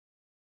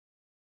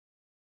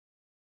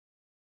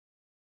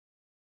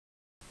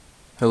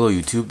Hello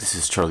YouTube, this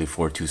is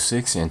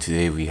Charlie426 and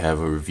today we have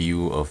a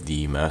review of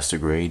the Master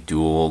Grade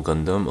Duel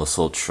Gundam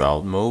Assault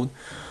Shroud mode.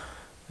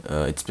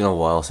 It's been a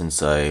while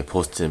since I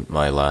posted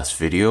my last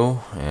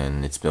video,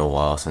 and it's been a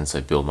while since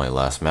I built my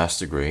last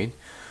Master Grade,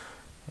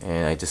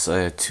 and I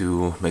decided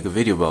to make a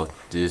video about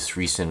this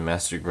recent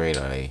Master Grade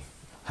I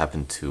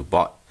happened to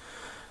bought.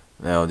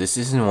 Now this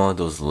isn't one of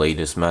those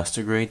latest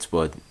Master Grades,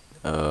 but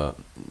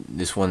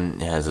this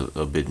one has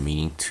a bit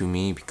meaning to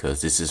me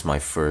because this is my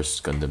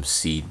first Gundam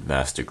Seed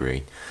Master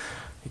Grade.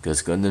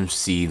 Because Gundam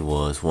Seed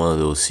was one of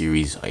those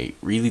series I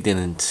really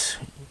didn't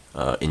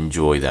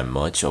enjoy that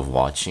much of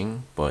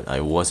watching, but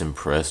I was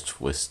impressed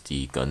with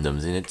the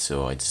Gundams in it,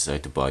 so I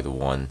decided to buy the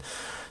one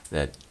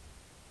that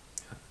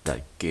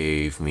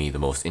gave me the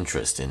most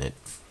interest in it.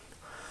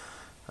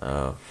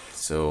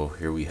 So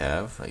here we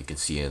have, you can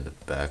see in the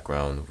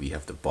background, we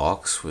have the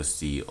box with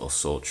the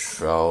Assault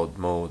Shroud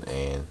mode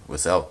and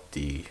without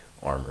the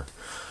armor.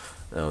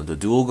 Now the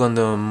Duel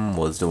Gundam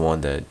was the one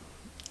that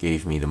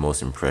gave me the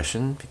most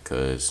impression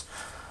because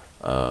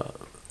I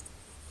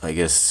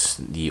guess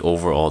the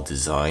overall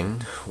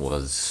design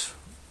was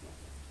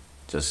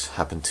just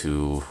happened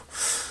to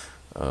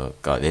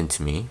got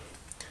into me,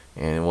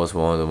 and it was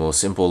one of the most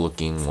simple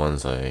looking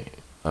ones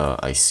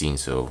I seen,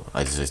 so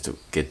I decided to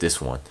get this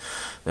one.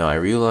 Now I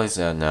realize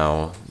that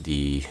now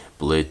the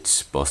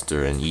Blitz,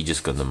 Buster, and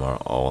Aegis Gundam are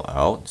all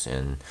out,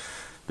 and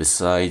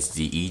besides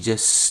the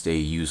Aegis, they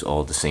use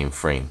all the same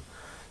frame.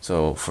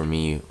 So for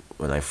me,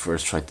 when I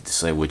first tried to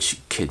decide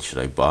which kit should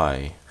I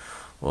buy,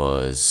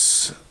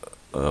 was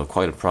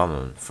quite a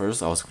problem.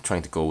 First I was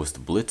trying to go with the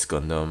Blitz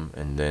Gundam,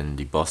 and then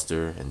the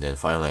Buster, and then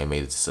finally I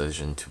made a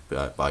decision to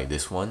buy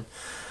this one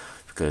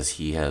because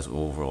he has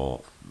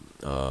overall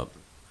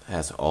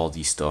has all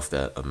the stuff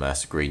that a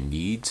Master Grade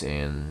needs,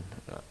 and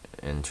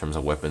in terms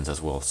of weapons as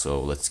well.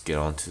 So let's get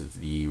on to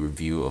the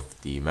review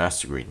of the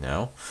Master Grade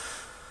now.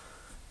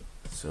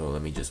 So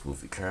let me just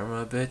move the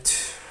camera a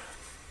bit.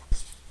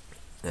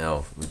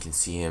 Now we can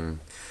see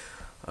him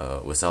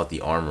without the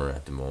armor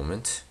at the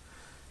moment.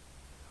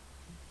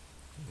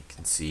 You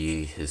can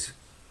see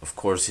of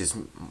course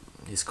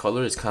his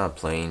color is kind of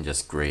plain,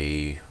 just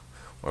gray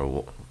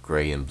or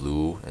gray and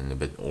blue and a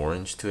bit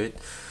orange to it.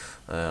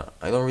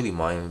 I don't really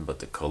mind but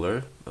the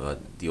color,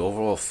 but the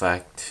overall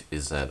fact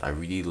is that I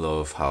really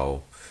love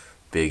how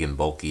big and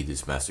bulky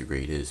this Master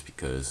Grade is,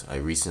 because I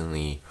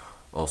recently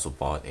also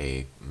bought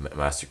a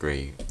Master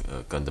Grade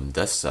Gundam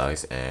Death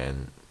Size,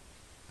 and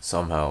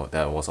somehow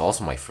that was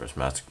also my first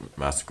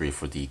Master Grade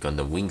for the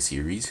Gundam Wing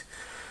series.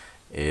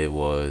 It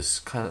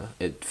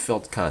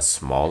felt kind of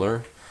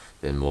smaller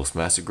than most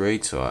Master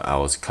Grades, so I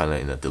was kind of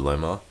in a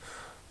dilemma.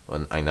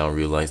 When I now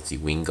realize the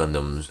Wing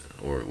Gundams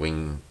or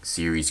Wing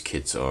series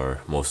kits are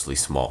mostly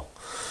small.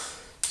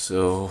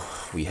 So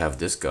we have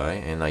this guy,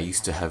 and I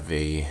used to have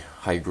a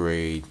high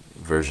grade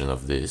version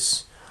of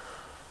this.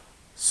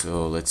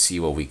 So let's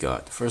see what we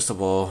got. First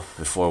of all,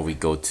 before we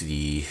go to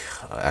the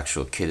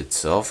actual kit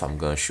itself, I'm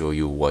gonna show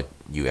you what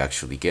you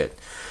actually get.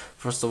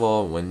 First of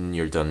all, when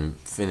you're done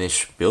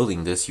finished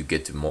building this, you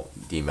get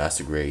the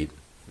Master Grade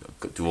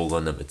Duel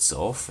Gundam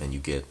itself, and you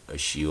get a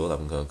shield.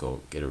 I'm gonna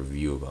go get a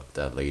review about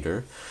that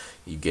later.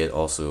 You get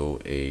also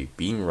a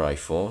beam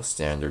rifle,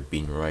 standard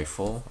beam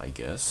rifle, I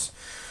guess,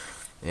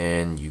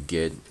 and you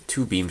get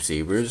two beam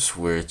sabers,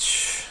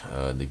 which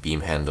the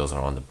beam handles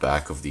are on the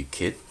back of the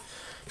kit.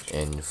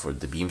 And for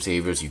the beam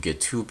sabers, you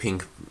get two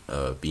pink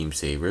beam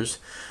sabers.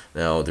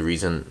 Now the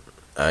reason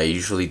I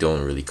usually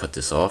don't really cut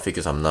this off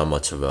because I'm not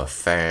much of a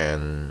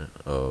fan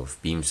of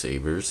beam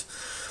sabers.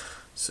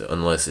 So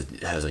unless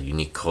it has a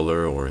unique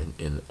color or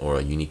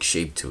a unique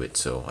shape to it,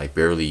 so I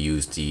barely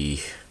use the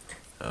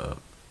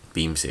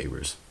beam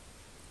sabers.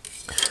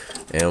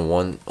 And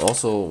one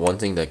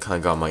thing that kind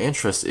of got my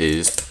interest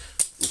is,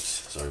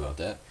 sorry about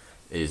that,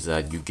 is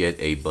that you get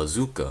a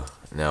bazooka.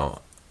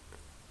 Now,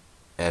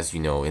 as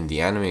you know, in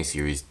the anime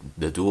series,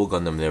 the Duel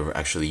Gundam never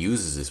actually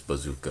uses this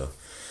bazooka,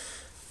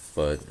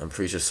 but I'm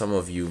pretty sure some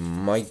of you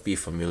might be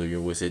familiar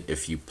with it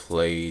if you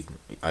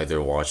either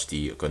watched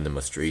the Gundam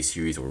Astray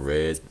series or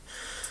read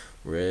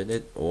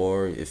it,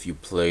 or if you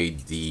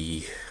played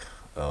the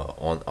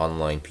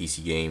online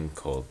PC game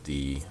called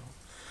the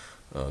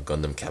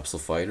Gundam Capsule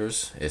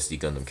Fighters, SD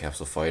Gundam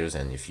Capsule Fighters,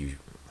 and if you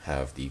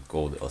have the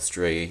Gold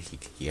Astray,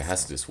 he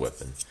has this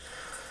weapon.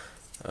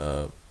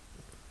 To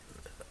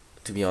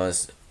be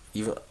honest,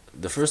 even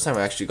the first time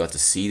I actually got to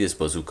see this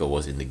bazooka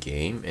was in the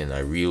game, and I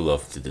really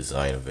loved the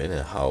design of it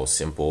and how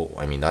simple,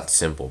 I mean not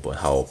simple, but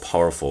how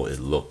powerful it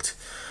looked.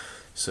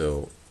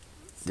 So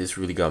this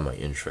really got my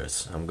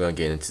interest. I'm gonna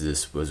get into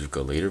this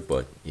bazooka later,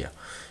 but yeah,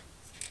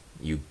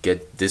 you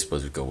get this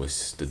bazooka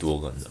with the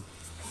Duel Gundam.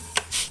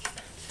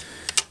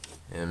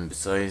 And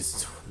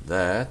besides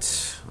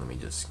that, let me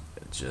just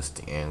adjust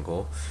the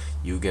angle.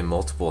 You get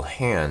multiple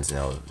hands.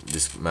 Now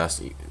this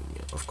master,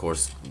 of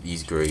course,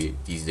 these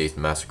days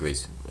Master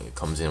Grades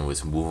comes in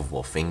with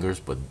movable fingers,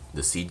 but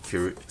the seed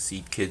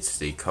kits,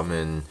 they come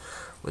in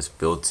with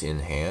built-in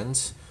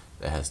hands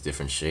that has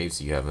different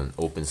shapes. You have an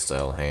open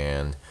style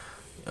hand,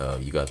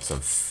 you got some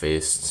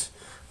fists,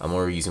 I'm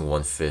already using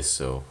one fist,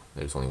 so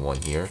there's only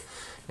one here.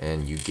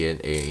 And you get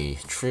a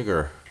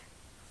trigger.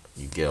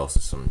 You get also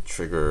some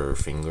trigger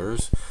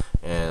fingers,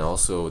 and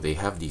also they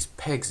have these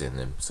pegs in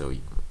them. So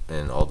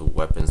and all the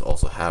weapons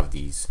also have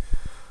these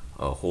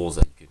holes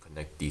that you can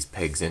connect these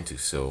pegs into.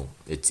 So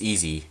it's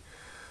easy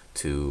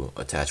to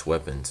attach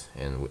weapons,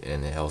 and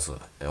it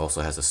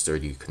also has a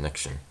sturdy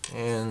connection.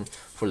 And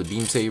for the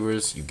beam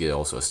sabers, you get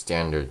also a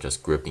standard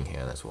just gripping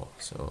hand as well,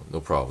 so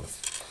no problem.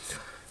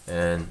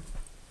 And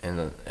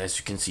as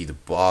you can see, the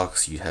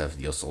box, you have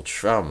the assault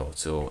shroud mode,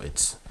 so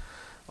it's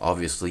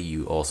obviously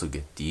you also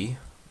get the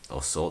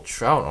assault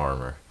shroud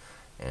armor,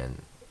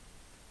 and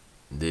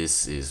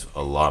this is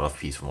a lot of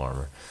piece of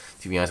armor.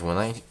 To be honest, when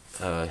I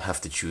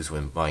have to choose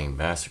when buying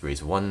master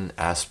grades, one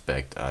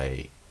aspect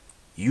I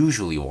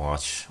usually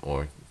watch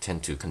or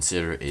tend to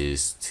consider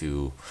is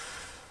to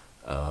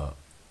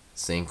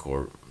think,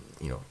 or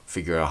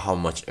figure out how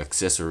much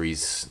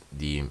accessories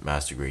the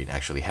master grade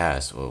actually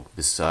has. Well,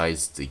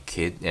 besides the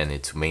kit and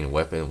its main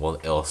weapon,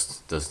 what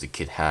else does the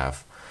kit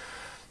have?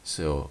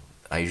 So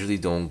I usually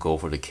don't go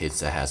for the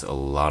kits that has a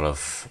lot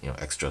of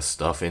extra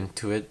stuff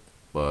into it,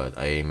 but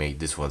I made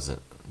this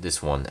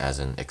one as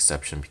an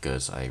exception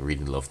because I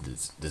really love the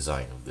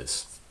design of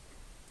this.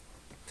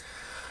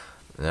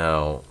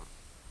 Now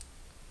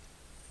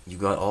you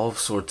got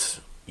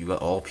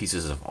all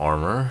pieces of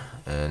armor,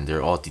 and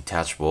they're all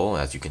detachable,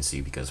 as you can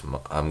see, because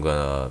I'm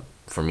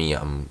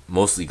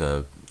mostly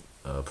gonna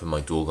put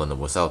my Duel Gundam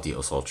without the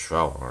assault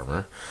shroud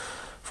armor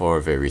for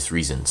various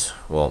reasons.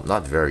 Well,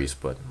 not various,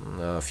 but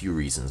a few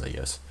reasons, I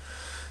guess.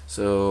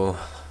 So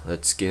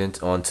let's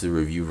get on to the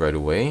review right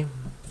away.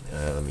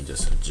 Let me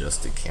just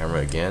adjust the camera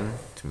again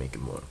to make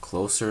it more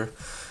closer.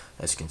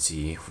 As you can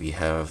see, we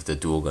have the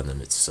Duel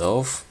Gundam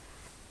itself.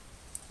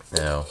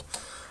 Now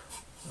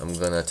I'm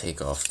gonna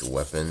take off the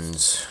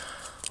weapons,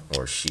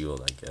 or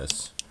shield, I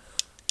guess.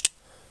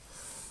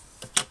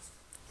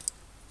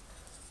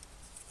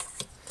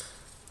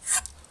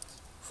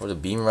 For the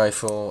beam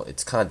rifle,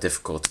 it's kind of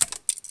difficult.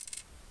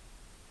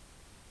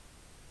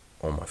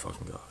 Oh my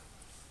fucking god.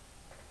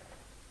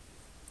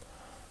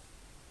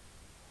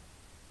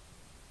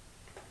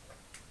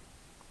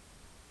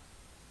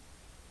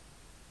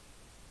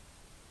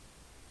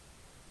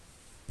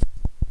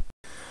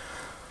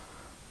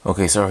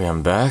 Okay, sorry,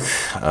 I'm back.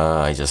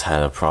 I just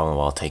had a problem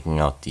while taking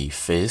out the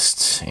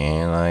fist,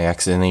 and I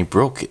accidentally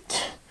broke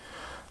it.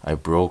 I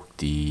broke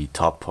the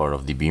top part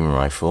of the beam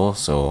rifle,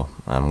 so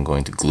I'm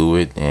going to glue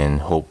it and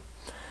hope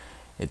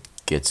it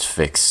gets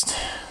fixed.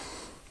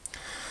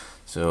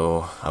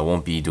 So I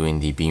won't be doing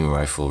the beam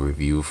rifle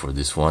review for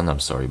this one. I'm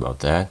sorry about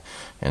that.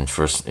 And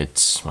first,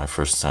 it's my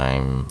first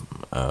time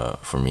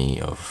for me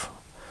of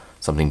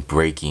something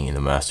breaking in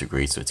the master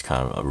grade, so it's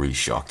kind of a really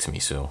shock to me.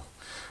 So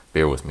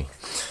bear with me.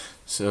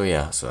 So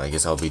yeah, so I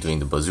guess I'll be doing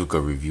the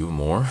bazooka review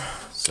more,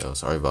 so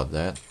sorry about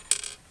that.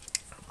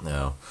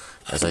 Now,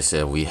 as I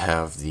said, we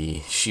have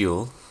the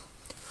shield.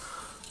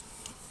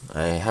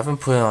 I haven't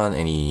put on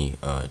any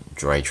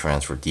dry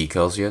transfer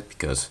decals yet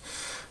because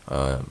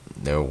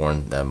there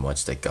weren't that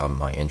much that got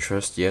my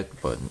interest yet,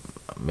 but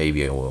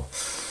maybe I will.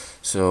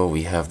 So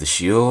we have the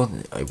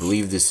shield. I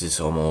believe this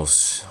is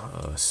almost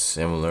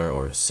similar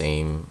or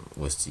same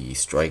with the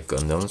Strike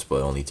Gundams,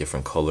 but only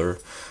different color.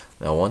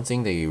 Now, one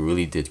thing they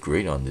really did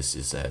great on this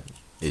is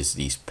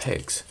these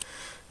pegs.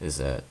 Is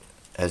that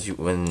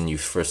when you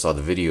first saw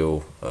the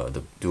video,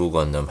 the Duel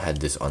Gundam had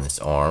this on its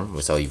arm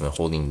without even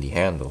holding the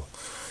handle.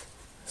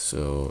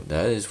 So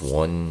that is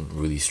one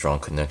really strong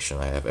connection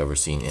I have ever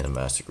seen in a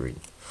master grade.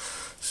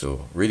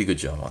 So really good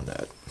job on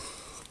that,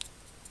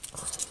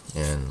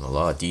 and a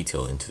lot of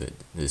detail into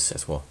this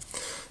as well.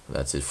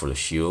 That's it for the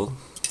shield.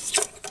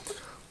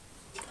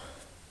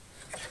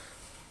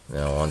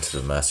 Now onto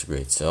the master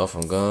grade itself.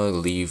 I'm gonna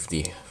leave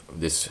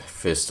this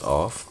fist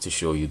off to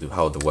show you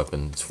how the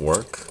weapons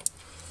work.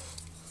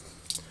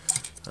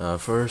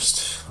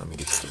 First, let me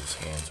get those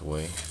hands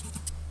away.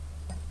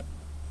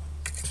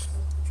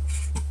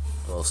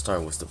 I'll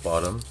start with the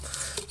bottom.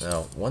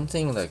 Now, one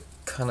thing that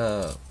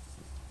kinda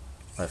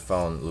I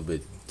found a little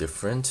bit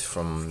different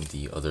from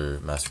the other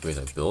master grades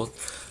I built.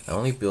 I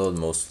only build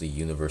mostly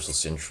Universal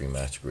Century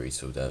master grades,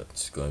 so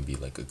that's going to be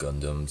like a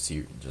Gundam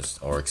series, just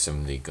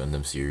RX-78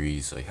 Gundam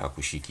series, like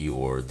Hakushiki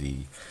or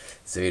the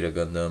Zeta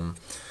Gundam.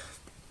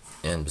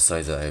 And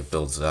besides that, I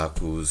built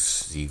Zaku's,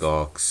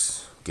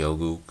 Zegoks,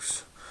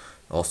 Gelgooks,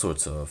 all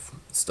sorts of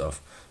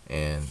stuff.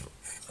 And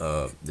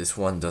this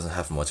one doesn't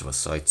have much of a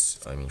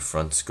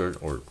front skirt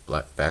or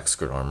back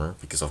skirt armor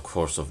because of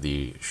course of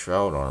the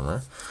Shroud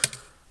armor.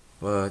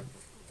 But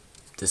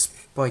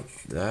despite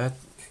that,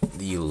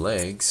 the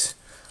legs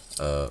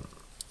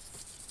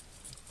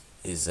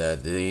is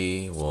that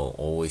they will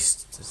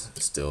always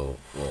still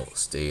will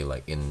stay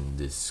like in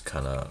this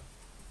kind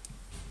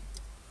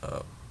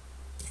of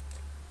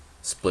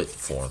split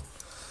form.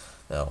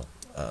 Now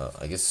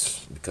I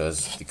guess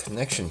because the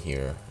connection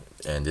here,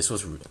 and this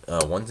was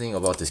one thing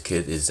about this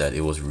kit is that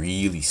it was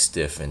really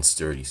stiff and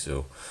sturdy,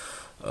 so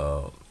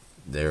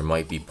there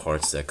might be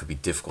parts that could be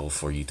difficult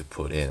for you to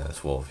put in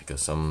as well,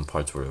 because some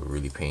parts were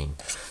really pain.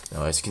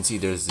 Now as you can see,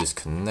 there's this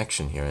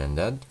connection here, and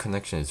that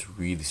connection is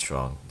really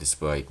strong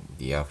despite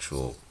the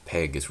actual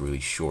peg is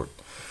really short.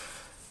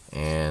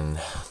 And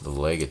the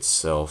leg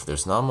itself,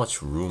 there's not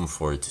much room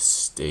for it to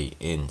stay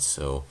in,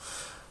 so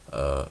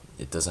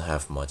it doesn't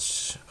have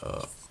much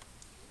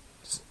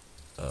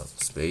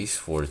space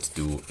for it to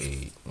do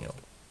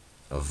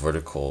a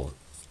vertical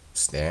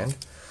stand.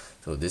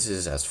 So this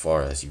is as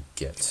far as you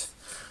get.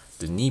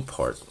 The knee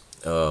part,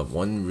 I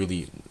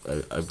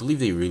believe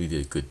they really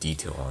did good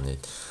detail on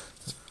it.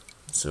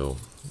 So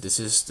this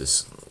is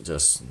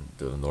just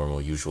the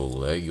normal usual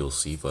leg you'll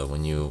see, but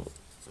when you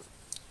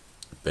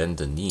bend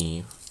the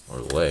knee or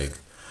leg,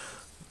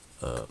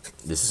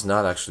 this is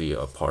not actually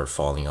a part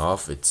falling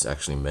off. It's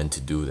actually meant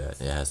to do that.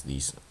 It has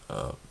these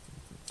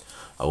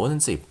I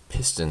wouldn't say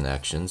piston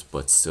actions,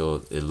 but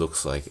still it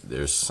looks like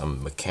there's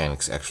some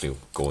mechanics actually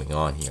going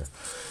on here.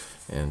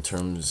 In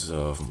terms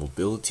of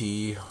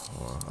mobility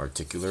or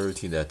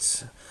articularity,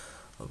 that's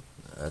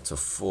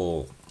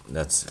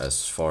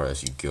as far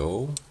as you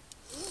go.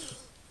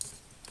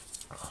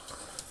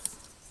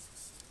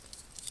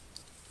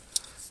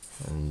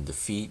 And the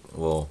feet,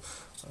 well,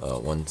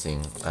 one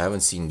thing, I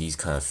haven't seen these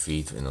kind of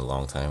feet in a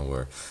long time,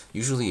 where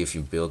usually if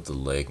you build the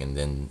leg and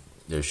then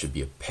there should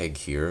be a peg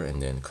here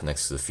and then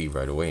connects to the feet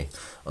right away.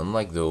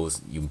 Unlike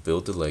those, you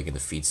build the leg and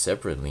the feet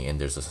separately, and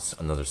there's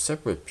another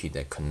separate piece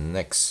that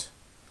connects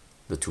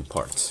the two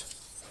parts.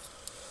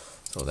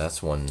 So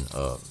that's one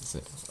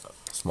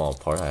small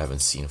part I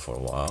haven't seen for a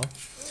while.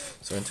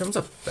 So in terms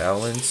of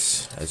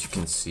balance, as you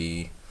can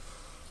see,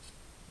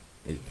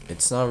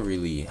 it's not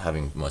really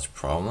having much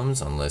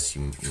problems unless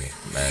you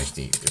manage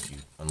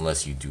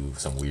unless you do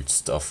some weird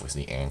stuff with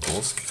the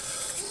ankles.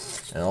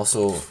 And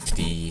also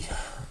the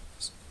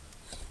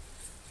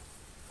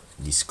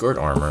skirt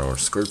armor or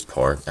skirt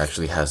part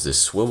actually has this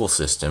swivel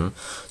system,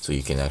 so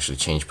you can actually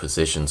change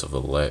positions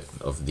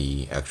of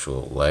the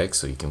actual leg,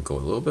 so you can go a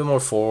little bit more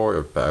forward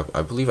or back.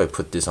 I believe I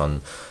put this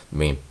on the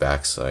main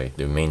back side.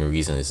 The main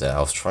reason is that I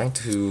was trying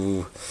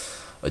to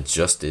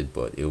adjust it,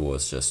 but it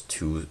was just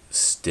too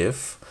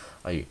stiff.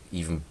 I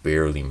even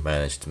barely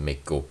managed to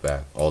go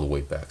back all the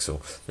way back,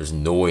 so there's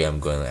no way I'm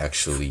gonna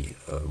actually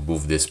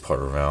move this part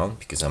around,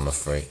 because I'm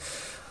afraid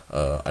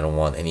I don't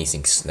want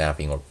anything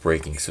snapping or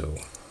breaking. So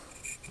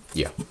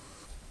yeah.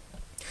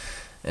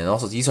 And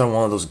also, these are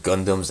one of those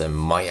Gundams that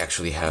might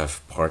actually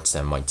have parts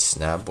that might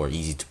snap or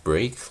easy to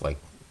break, like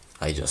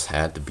I just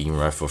had the beam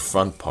rifle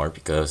front part,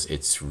 because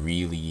it's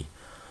really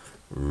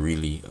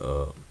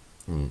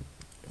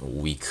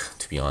weak,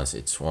 to be honest.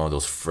 It's one of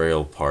those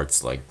frail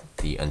parts like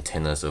the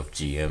antennas of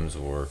GMs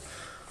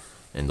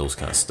and those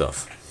kind of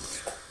stuff.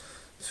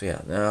 So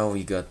yeah, now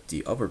we got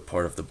the upper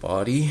part of the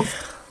body.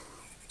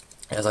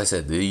 As I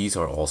said, these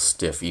are all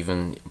stiff.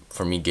 Even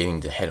for me, getting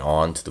the head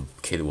on to the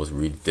kit was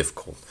really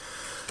difficult.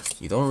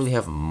 You don't really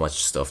have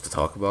much stuff to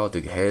talk about.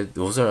 The head,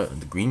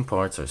 the green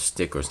parts are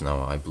stickers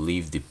now. I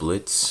believe the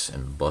Blitz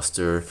and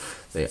Buster,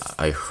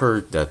 I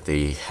heard that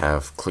they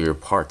have clear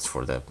parts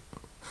for that.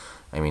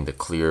 I mean, the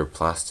clear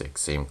plastic,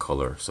 same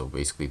color. So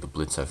basically the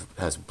Blitz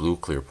has blue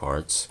clear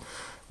parts,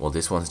 well,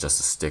 this one's just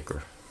a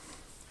sticker.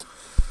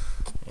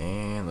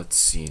 And let's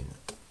see,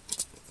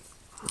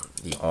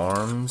 the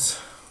arms.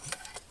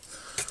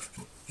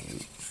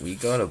 We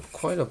got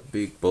quite a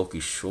big bulky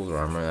shoulder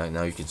armor.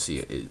 Now you can see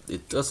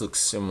it does look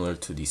similar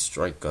to the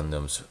Strike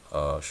Gundam's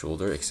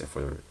shoulder, except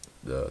for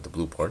the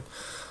blue part.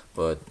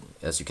 But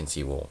as you can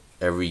see, well,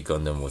 every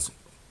Gundam was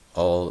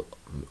all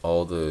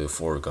the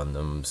 4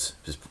 Gundams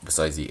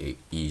besides the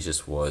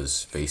Aegis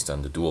was based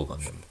on the Duel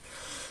Gundam.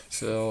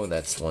 So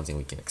that's one thing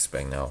we can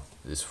expect now.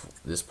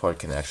 This part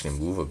can actually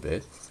move a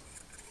bit.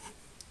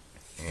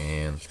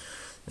 And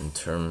in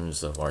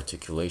terms of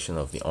articulation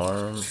of the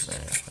arms,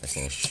 I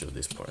think I should show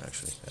this part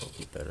actually. That would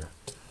be better.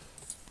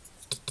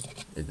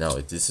 Now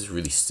this is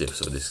really stiff,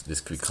 so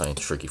this could be kind of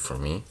tricky for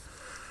me.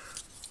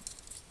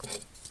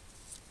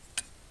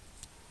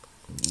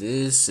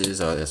 This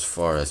is as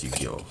far as you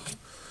go.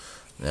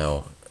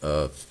 Now,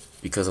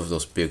 because of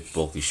those big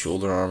bulky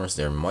shoulder armors,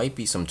 there might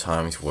be some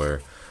times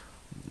where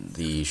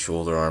the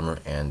shoulder armor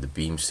and the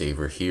beam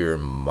saber here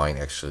might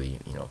actually,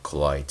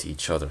 collide to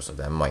each other. So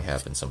that might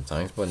happen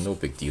sometimes, but no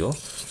big deal.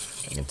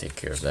 I can take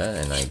care of that,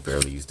 and I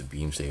barely use the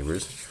beam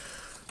sabers.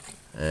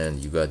 And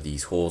you got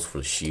these holes for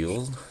the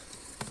shield.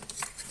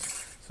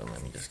 So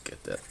let me just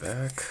get that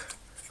back.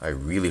 I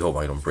really hope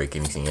I don't break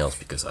anything else,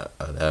 because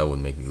that would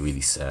make me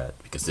really sad,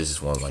 because this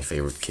is one of my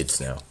favorite kits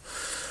now.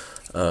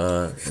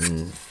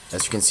 And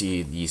as you can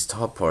see, these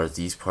top parts,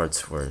 these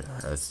parts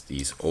has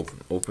these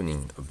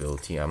opening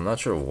ability. I'm not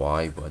sure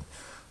why, but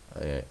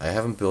I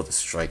haven't built a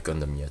Strike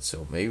Gundam yet,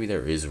 so maybe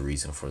there is a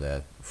reason for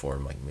that, for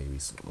like maybe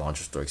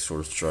Launcher Strike,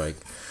 Sword Strike,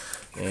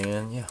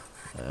 and yeah,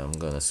 I'm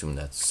gonna assume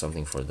that's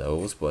something for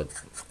those. But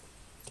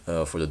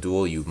for the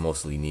Duel, you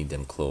mostly need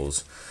them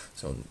closed,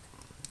 so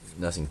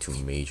nothing too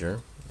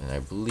major. And I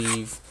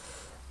believe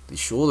the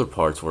shoulder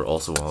parts were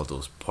also one of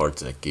those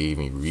parts that gave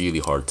me really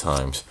hard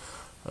times.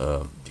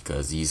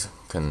 Because these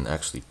can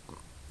actually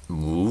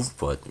move,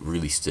 but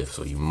really stiff,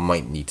 so you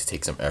might need to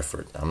take some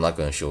effort. I'm not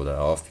going to show that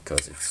off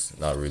because it's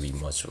not really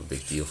much of a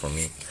big deal for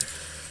me.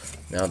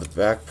 Now the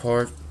back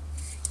part,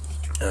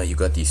 you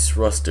got these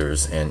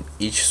thrusters, and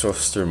each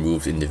thruster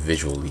moves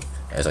individually.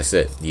 As I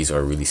said, these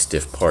are really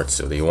stiff parts,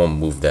 so they won't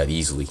move that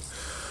easily.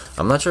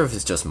 I'm not sure if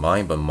it's just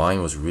mine, but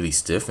mine was really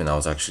stiff, and I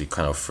was actually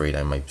kind of afraid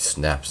I might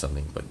snap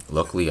something, but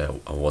luckily I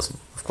wasn't.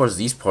 Of course,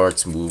 these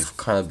parts move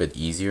kind of a bit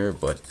easier,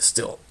 but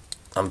still,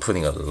 I'm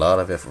putting a lot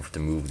of effort to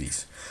move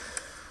these.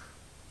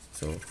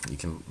 So you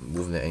can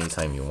move them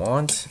anytime you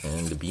want,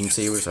 and the beam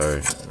sabers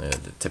are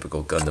the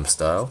typical Gundam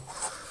style.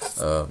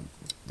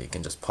 They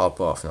can just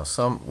pop off. Now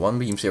one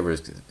beam saber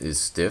is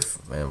stiff,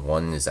 and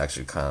one is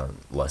actually kind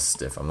of less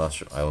stiff. I'm not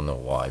sure, I don't know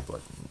why,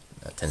 but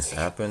that tends to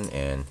happen,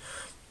 and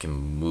you can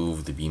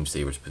move the beam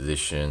saber's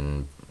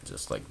position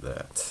just like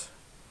that.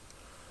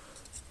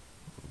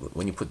 But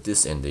when you put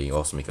this in, they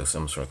also make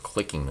some sort of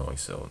clicking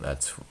noise, so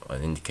that's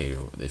an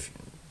indicator if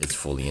it's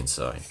fully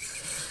inside.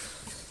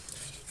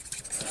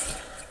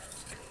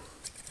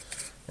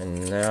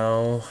 And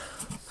now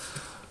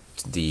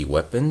the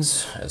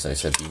weapons. As I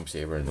said, beam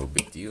saber, no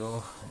big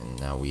deal. And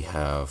now we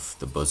have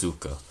the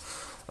bazooka.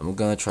 I'm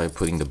gonna try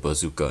putting the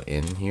bazooka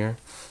in here.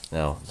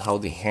 Now, how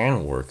the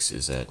hand works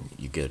is that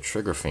you get a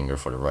trigger finger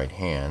for the right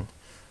hand,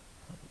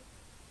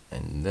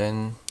 and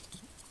then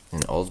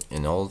in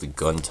all the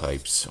gun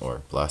types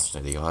or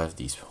blasters, they all have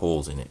these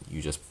holes in it.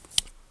 You just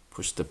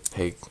push the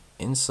peg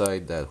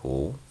inside that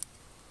hole,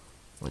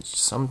 which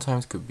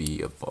sometimes could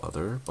be a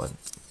bother, but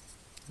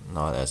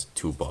not as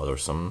too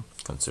bothersome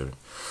considered.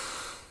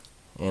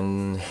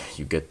 And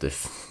you get the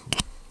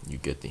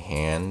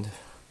hand.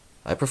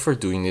 I prefer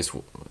doing this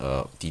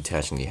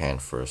detaching the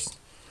hand first,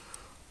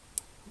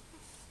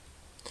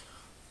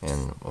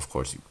 and of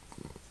course you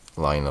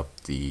line up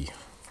the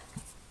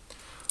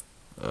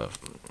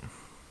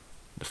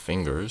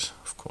fingers,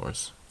 of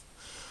course.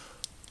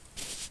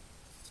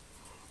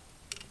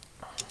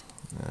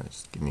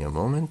 Just give me a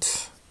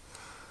moment.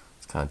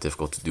 It's kind of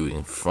difficult to do it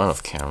in front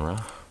of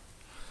camera.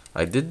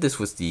 I did this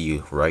with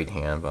the right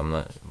hand, but I'm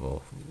not,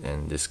 well,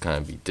 and this kind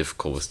of be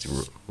difficult with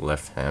the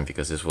left hand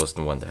because this was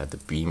the one that had the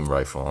beam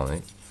rifle on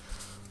it.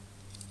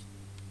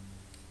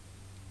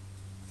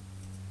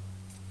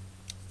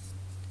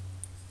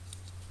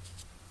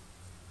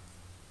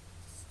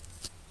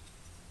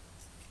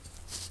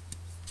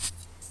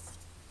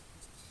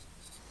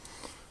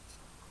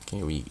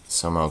 Okay, we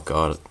somehow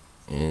got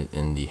it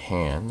in the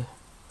hand.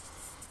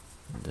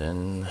 And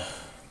then,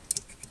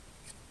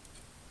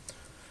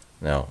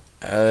 now,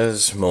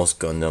 as most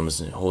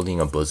Gundams, holding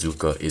a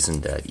bazooka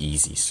isn't that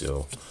easy,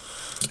 so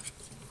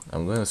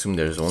I'm gonna assume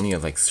there's only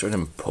like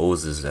certain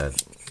poses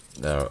that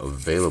are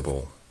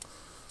available.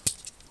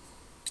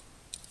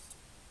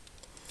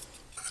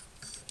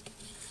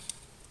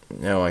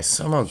 Now I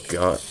somehow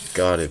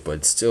got it, but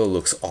it still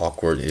looks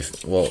awkward.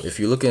 If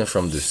you're looking at it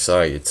from the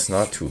side, it's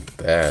not too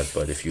bad,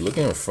 but if you're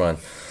looking in front,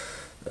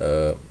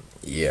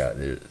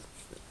 yeah,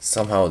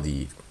 somehow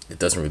it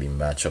doesn't really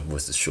match up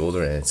with the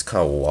shoulder, and it's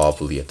kind of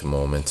wobbly at the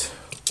moment.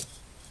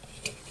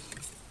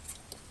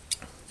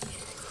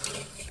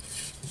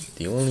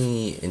 The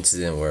only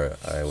incident where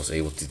I was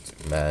able to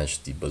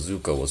manage the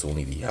bazooka was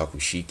only the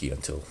Hakushiki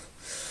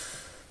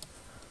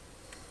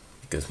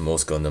because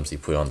most Gundams they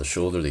put on the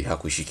shoulder, the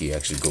Hakushiki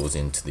actually goes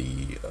into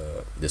the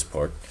this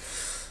part.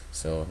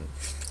 So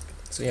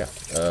yeah,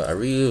 I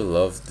really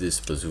love this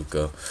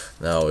bazooka.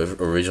 Now, if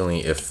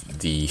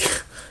the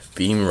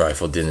beam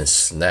rifle didn't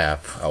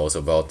snap, I was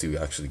about to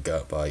actually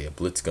buy a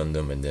Blitz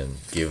Gundam and then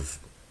give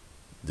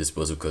this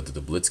bazooka to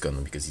the Blitz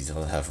Gundam because he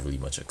doesn't have really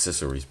much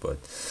accessories. But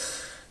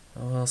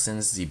well,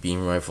 since the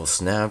beam rifle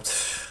snapped,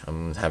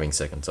 I'm having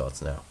second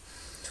thoughts now.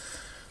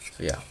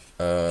 So yeah,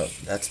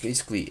 that's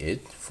basically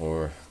it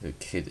for the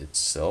kit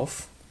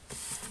itself.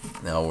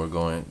 Now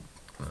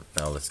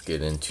let's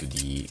get into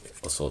the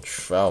Assault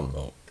Shroud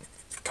mode.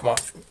 Come on.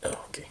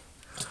 Oh, okay.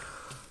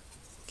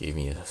 Gave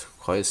me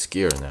quite a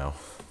scare now.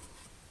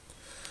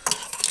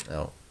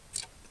 Now,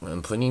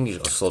 when putting the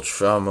Assault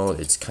Shroud mode,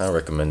 it's kind of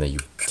recommended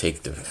you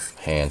take the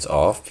hands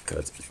off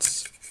because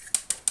it's.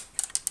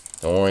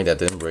 Don't worry, that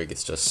didn't break.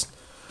 It's just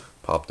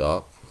popped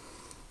up.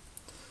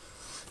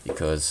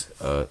 Because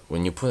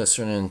when you put a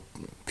certain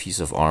piece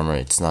of armor,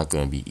 it's not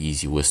going to be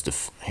easy with the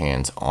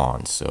hands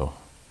on. So,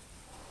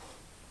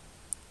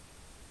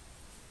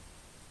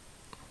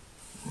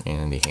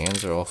 and the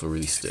hands are also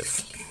really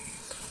stiff.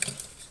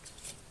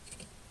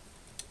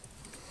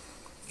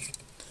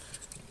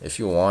 If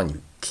you want,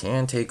 you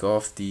can take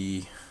off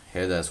the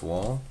head as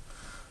well,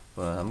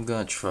 but I'm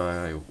gonna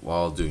try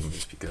while doing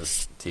this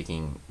because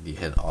taking the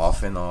head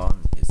off and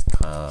on is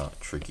kind of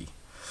tricky.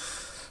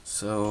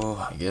 So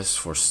I guess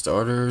for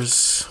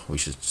starters, we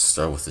should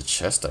start with the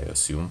chest, I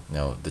assume.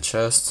 Now the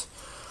chest,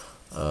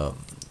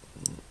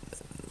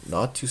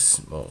 not too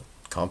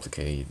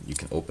complicated. You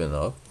can open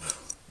up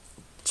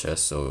the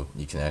chest so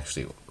you can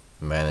actually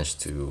manage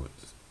to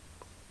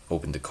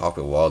open the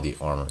cockpit while the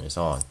armor is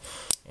on.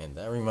 And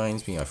that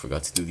reminds me, I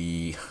forgot to do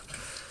the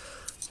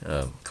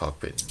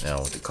cockpit.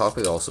 Now the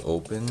cockpit also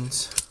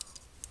opens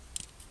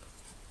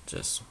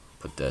just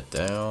put that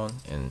down,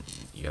 and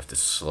you have to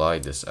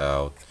slide this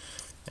out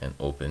and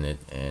open it,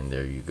 and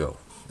there you go.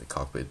 The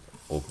cockpit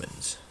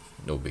opens.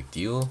 No big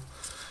deal.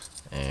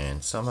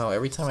 And somehow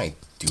every time I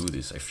do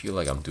this, I feel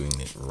like I'm doing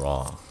it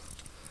wrong.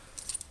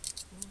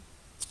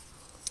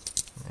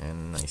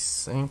 And I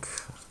think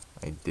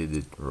I did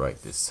it right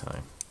this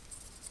time.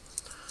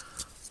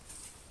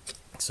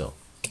 So,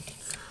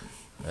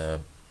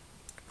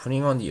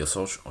 putting on the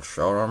assault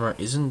shroud armor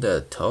isn't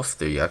that tough.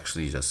 They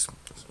actually just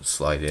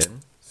slide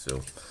in.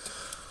 So,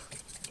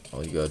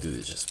 all you gotta do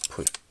is just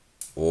put.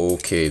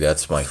 Okay,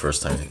 that's my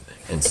first time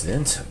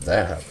incident of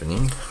that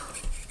happening.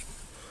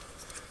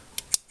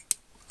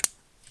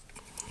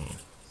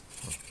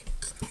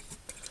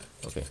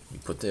 Okay, you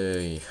put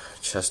the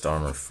chest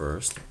armor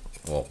first.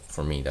 Well,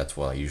 for me, that's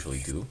what I usually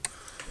do.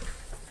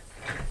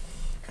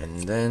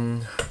 And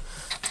then,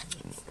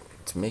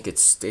 to make it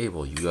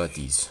stable, you got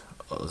these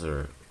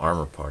other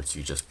armor parts.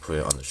 You just put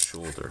it on the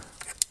shoulder.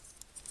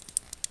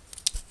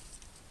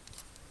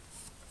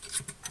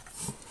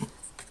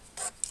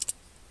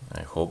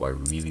 I hope I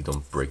really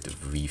don't break the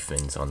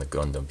V-fins on the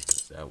Gundam,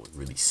 because that would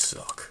really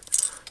suck.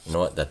 You know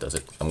what? That does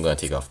it. I'm gonna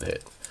take off the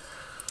head.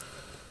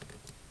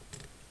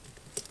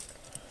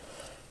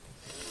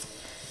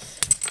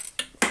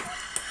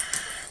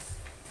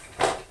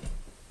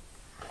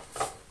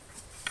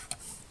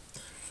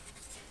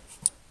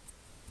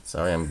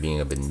 Sorry, I'm being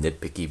a bit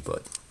nitpicky,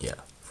 but yeah,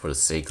 for the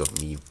sake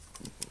of me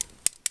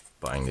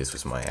buying this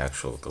with my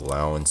actual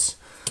allowance,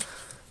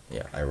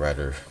 yeah, I'd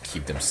rather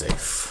keep them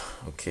safe.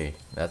 Okay,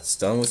 that's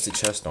done with the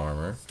chest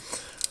armor.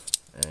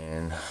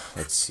 And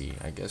let's see,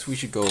 I guess we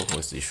should go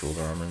with the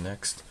shoulder armor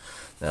next.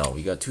 Now,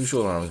 we got two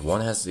shoulder armors. One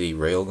has the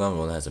railgun,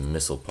 one has a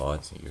missile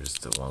pod. Here's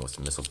the one with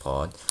the missile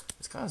pod.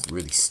 It's kind of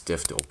really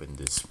stiff to open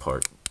this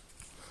part.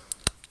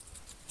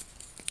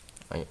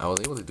 I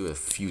was able to do it a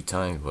few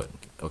times, but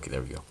okay,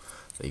 there we go.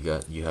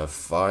 So you have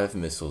 5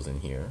 missiles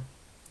in here,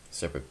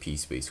 separate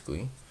piece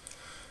basically,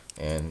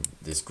 and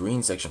this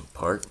green section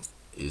part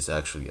is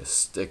actually a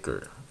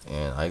sticker.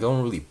 And I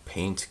don't really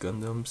paint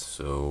Gundams,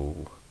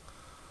 so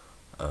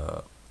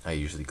I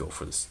usually go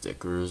for the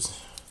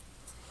stickers.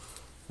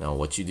 Now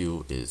what you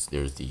do is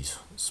there's these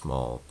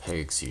small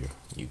pegs here.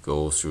 You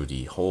go through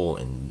the hole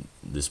in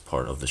this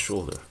part of the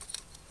shoulder.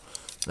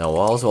 Now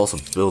while I was also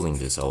building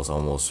this, I was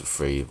almost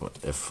afraid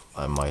if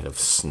I might have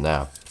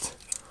snapped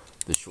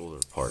the shoulder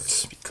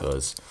parts,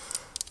 because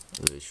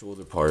the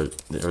shoulder part,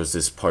 there was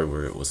this part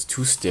where it was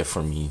too stiff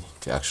for me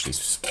to actually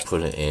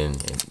put it in,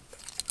 and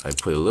I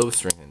put a little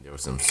string and there were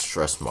some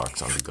stress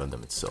marks on the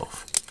Gundam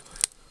itself.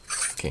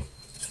 Okay,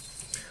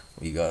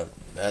 we got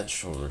that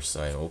shoulder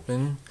side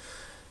open,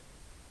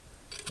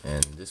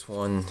 and this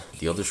one,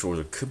 the other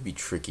shoulder could be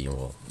tricky.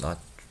 Well, not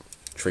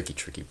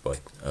tricky, but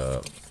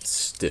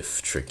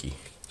stiff tricky.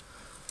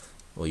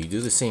 Well, you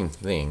do the same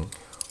thing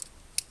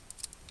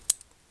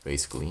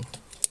basically.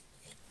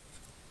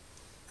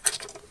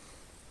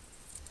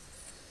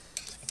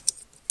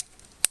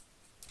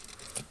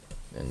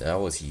 And that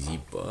was easy,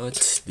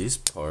 but this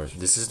part,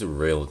 this is the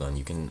railgun.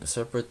 You can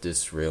separate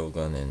this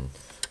railgun, and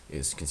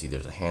as you can see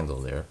there's a handle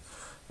there,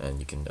 and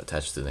you can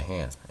attach to the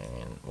hand.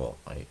 And well,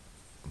 I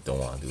don't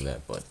want to do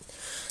that, but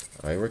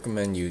I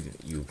recommend you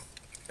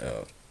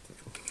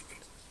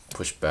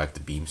push back the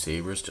beam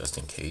sabers just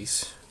in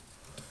case,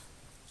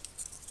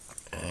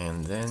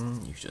 and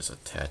then you just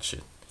attach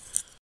it.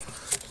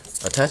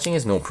 Attaching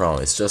is no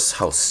problem, it's just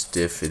how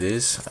stiff it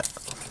is.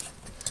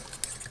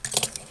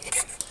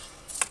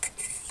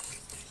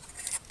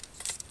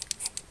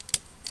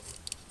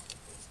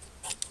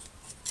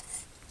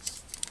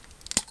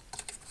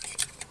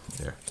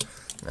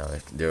 Now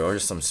there are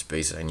some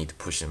spaces I need to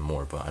push in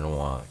more, but I don't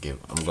want to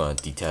I'm gonna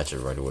detach it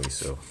right away,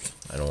 so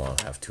I don't want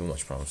to have too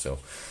much problem. So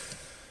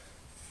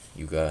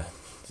you got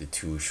the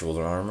 2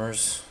 shoulder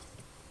armors.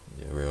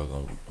 The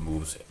railgun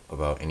moves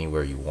about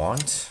anywhere you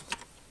want.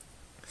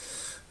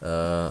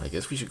 I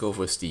guess we should go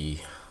with the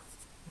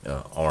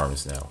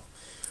arms now.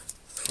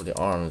 For the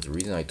arms, the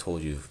reason I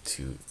told you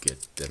to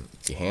get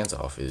the hands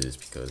off is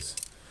because,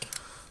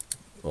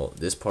 well,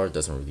 this part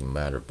doesn't really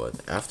matter, but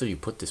after you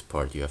put this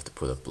part, you have to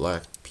put a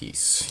black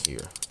piece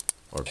here,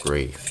 or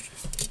gray,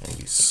 and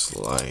you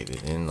slide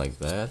it in like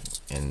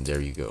that, and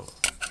there you go.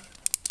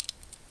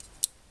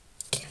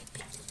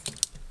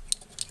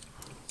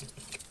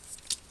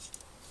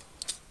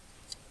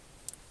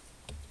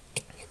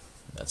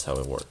 That's how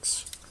it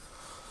works.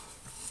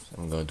 So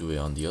I'm gonna do it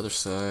on the other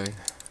side.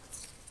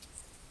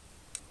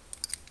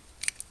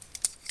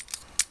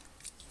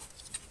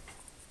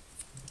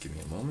 Give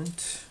me a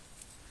moment.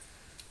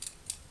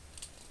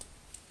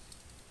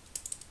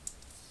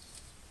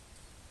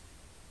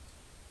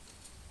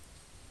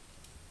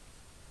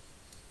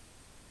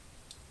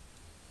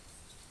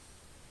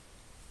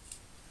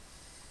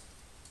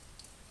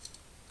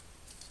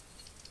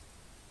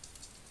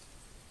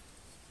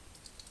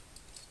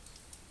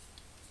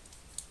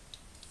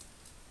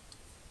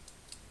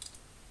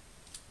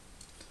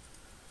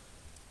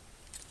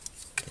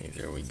 Okay,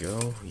 there we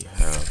go. We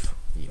have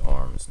the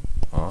arms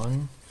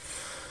on.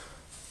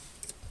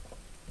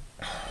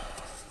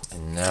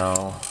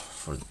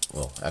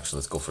 Actually,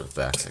 let's go for the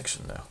back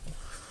section now.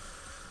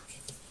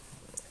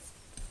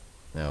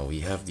 Now we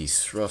have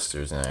these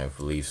thrusters, and I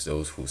believe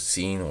those who've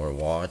seen or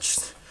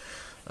watched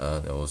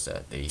knows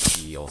that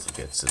he also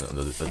gets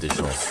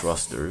additional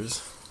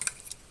thrusters.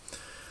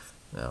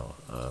 Now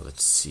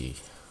let's see.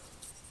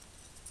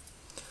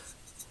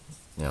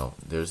 Now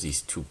there's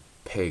these two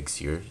pegs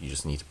here. You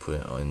just need to put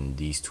it on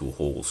these two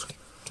holes.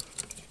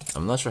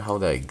 I'm not sure how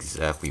that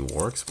exactly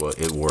works, but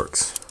it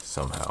works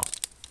somehow.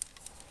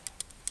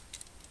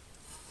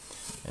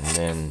 And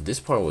then this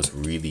part was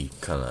really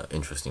kind of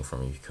interesting for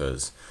me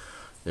because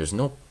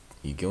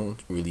you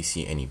don't really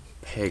see any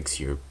pegs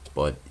here,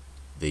 but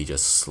they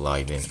just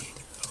slide in.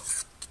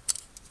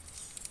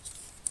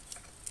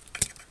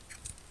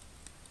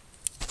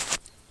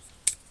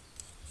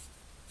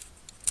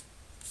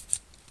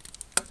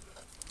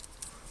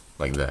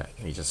 Like that.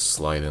 They just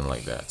slide in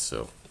like that.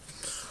 So,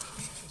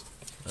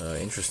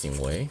 interesting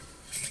way.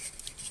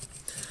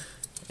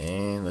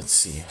 And let's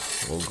see.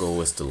 We'll go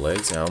with the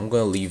legs. Now I'm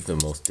gonna leave the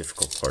most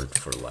difficult part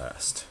for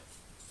last.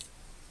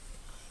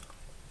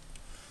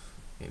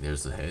 Okay,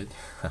 there's the head.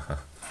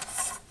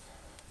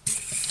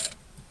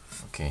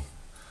 Okay.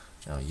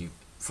 Now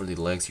for the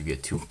legs you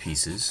get two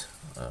pieces.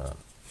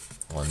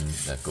 One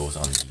that goes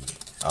on the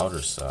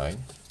outer side.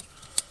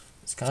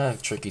 It's kind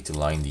of tricky to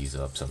line these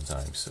up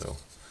sometimes, so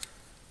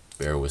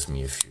bear with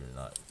me if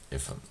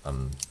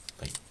I'm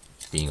like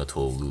being a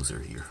total loser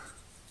here.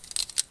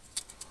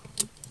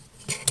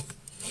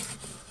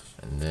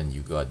 And then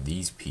you got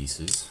these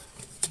pieces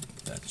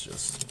that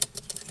just,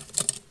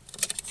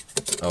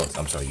 oh,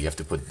 I'm sorry, you have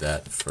to put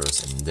that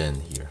first and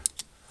then here.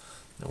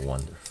 No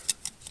wonder.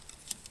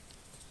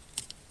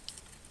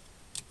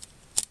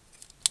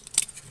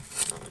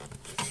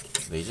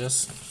 They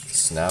just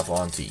snap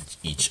onto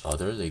each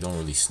other. They don't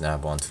really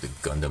snap onto the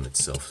Gundam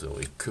itself, so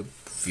it could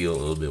feel a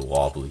little bit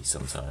wobbly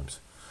sometimes.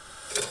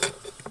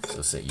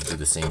 So say you do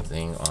the same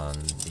thing on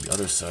the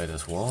other side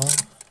as well.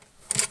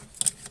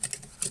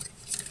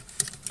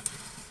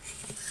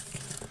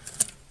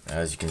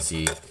 As you can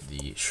see,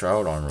 the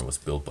Shroud armor was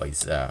built by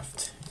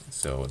Zaft,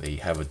 so they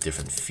have a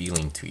different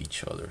feeling to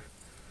each other.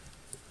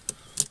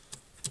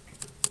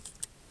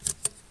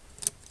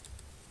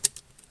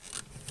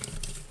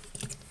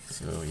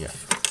 So yeah,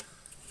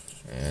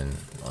 and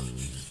on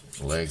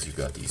the legs you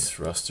got these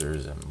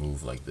thrusters that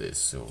move like this,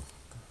 so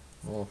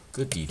well,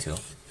 good detail.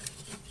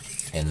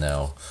 And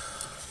now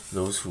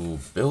those who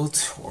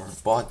built or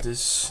bought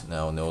this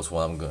now knows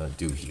what I'm gonna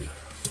do here.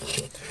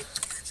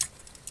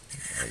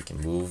 You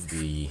can move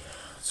the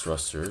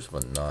thrusters,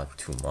 but not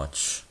too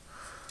much.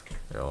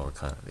 They're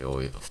already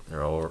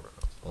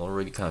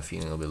kind of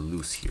feeling a little bit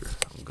loose here.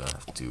 I'm gonna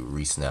have to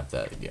re-snap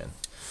that again.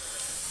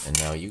 And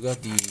now you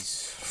got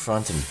these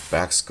front and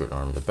back skirt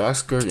armor. The back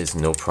skirt is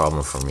no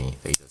problem for me.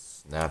 They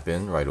just snap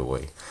in right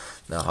away.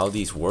 Now how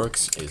these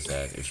works is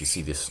that if you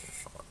see this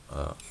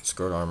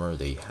skirt armor,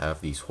 they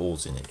have these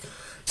holes in it,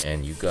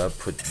 and you gotta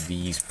put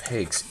these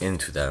pegs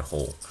into that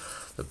hole.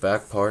 The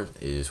back part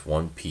is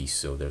one piece,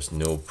 so there's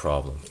no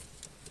problem.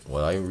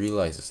 What I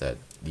realized is that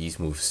these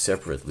move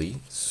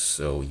separately,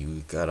 so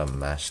you gotta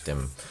match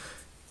them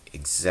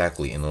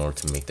exactly in order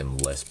to make them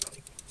less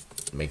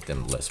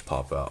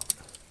pop out.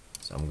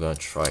 So I'm gonna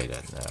try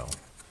that now.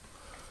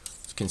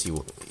 As you can see,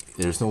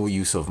 there's no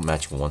use of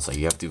matching one side.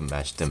 You have to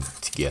match them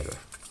together.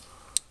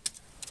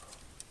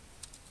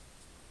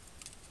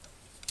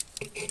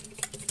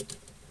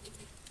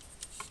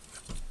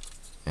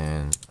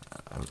 And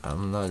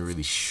I'm not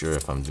really sure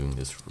if I'm doing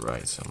this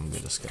right, so I'm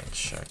just gonna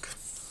check.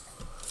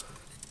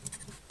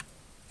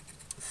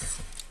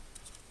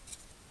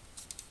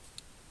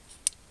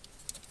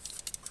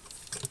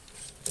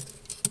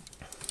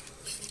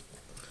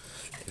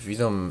 If you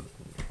don't,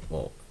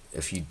 well,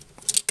 if you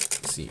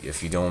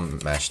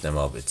don't match them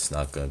up, it's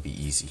not gonna be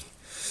easy.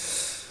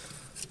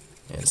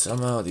 And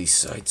somehow these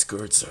side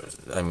skirts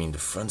the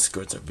front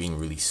skirts are being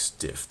really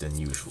stiff than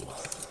usual.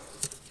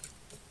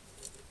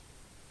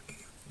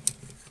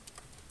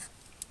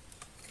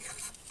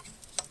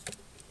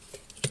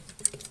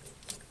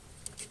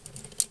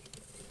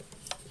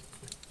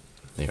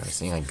 There, I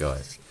think I got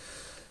it.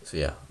 So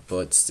yeah,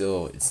 but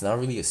still, it's not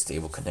really a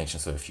stable connection,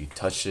 so if you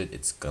touch it,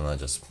 it's gonna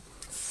just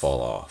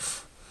fall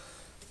off.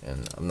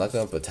 And I'm not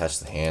gonna attach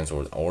the hands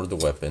or the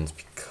weapons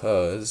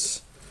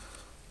because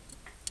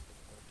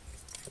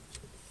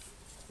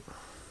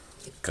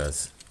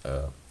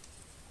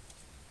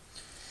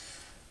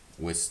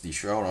with the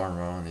Shroud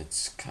armor on,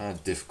 it's kind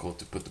of difficult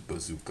to put the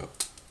bazooka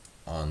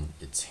on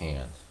its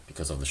hand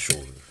because of the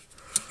shoulder.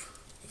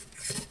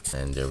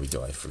 And there we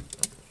go, I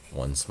forgot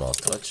one small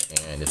touch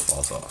and it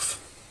falls off.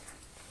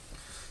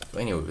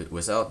 But anyway,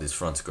 without this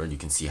front skirt, you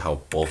can see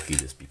how bulky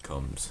this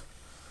becomes.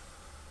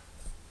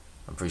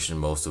 I'm pretty sure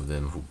most of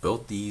them who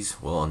built these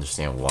will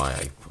understand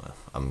why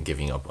I'm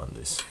giving up on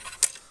this,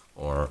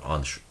 or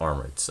on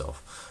armor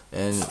itself.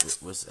 And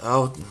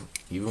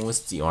even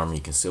with the armor,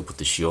 you can still put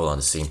the shield on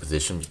the same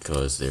position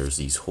because there's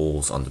these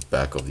holes on the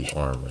back of the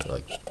armor,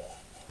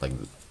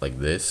 like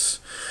this.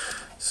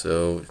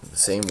 So the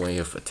same way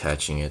of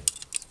attaching it,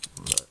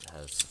 but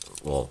as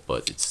well,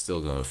 but it's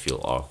still gonna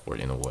feel awkward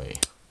in a way.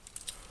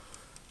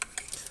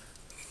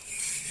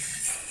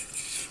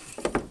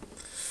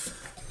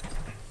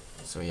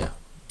 So yeah.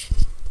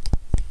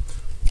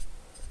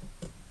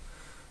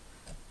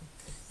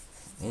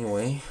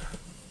 Anyway,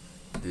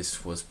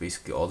 this was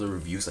basically all the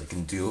reviews I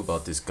can do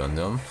about this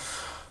Gundam.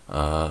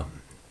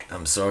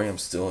 I'm sorry, I'm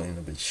still in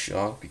a bit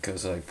shocked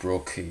because I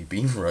broke a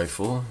beam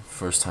rifle.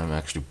 First time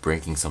actually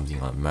breaking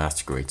something on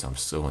master grade, so I'm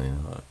still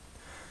in a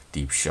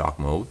deep shock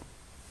mode.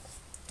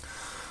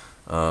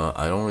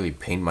 I don't really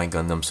paint my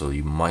Gundam, so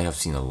you might have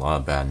seen a lot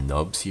of bad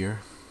nubs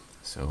here.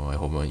 So I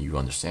hope you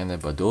understand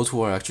that. But those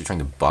who are actually trying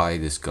to buy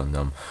this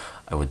Gundam,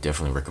 I would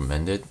definitely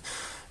recommend it.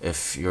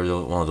 If you're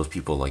one of those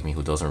people like me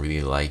who doesn't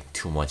really like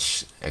too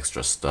much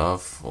extra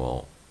stuff,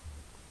 well,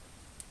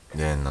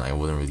 then I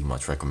wouldn't really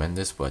much recommend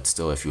this. But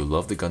still, if you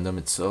love the Gundam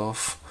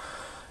itself,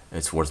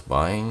 it's worth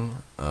buying.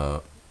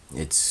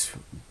 It's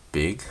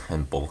big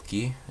and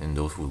bulky, and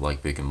those who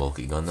like big and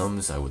bulky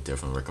Gundams, I would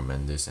definitely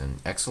recommend this. And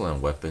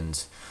excellent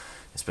weapons,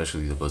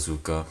 especially the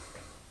bazooka.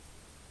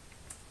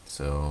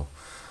 So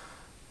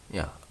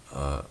yeah,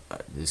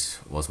 this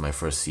was my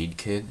first seed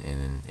kit,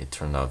 and it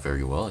turned out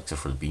very well,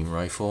 except for the beam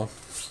rifle.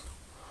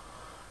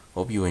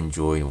 Hope you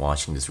enjoyed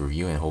watching this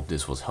review, and hope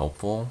this was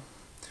helpful.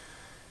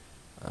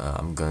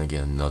 I'm gonna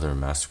get another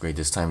master grade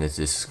this time. This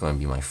is gonna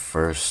be my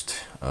first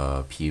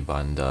P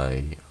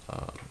Bandai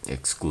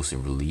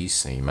exclusive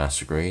release, a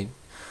master grade.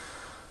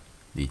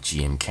 The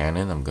GM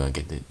Cannon. I'm gonna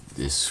get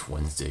this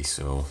Wednesday,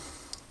 so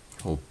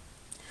hope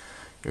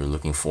you're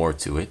looking forward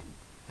to it,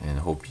 and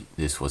hope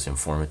this was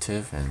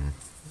informative, and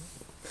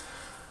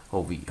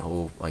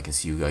hope I can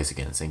see you guys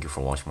again. Thank you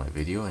for watching my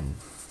video, and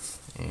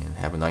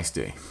have a nice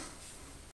day.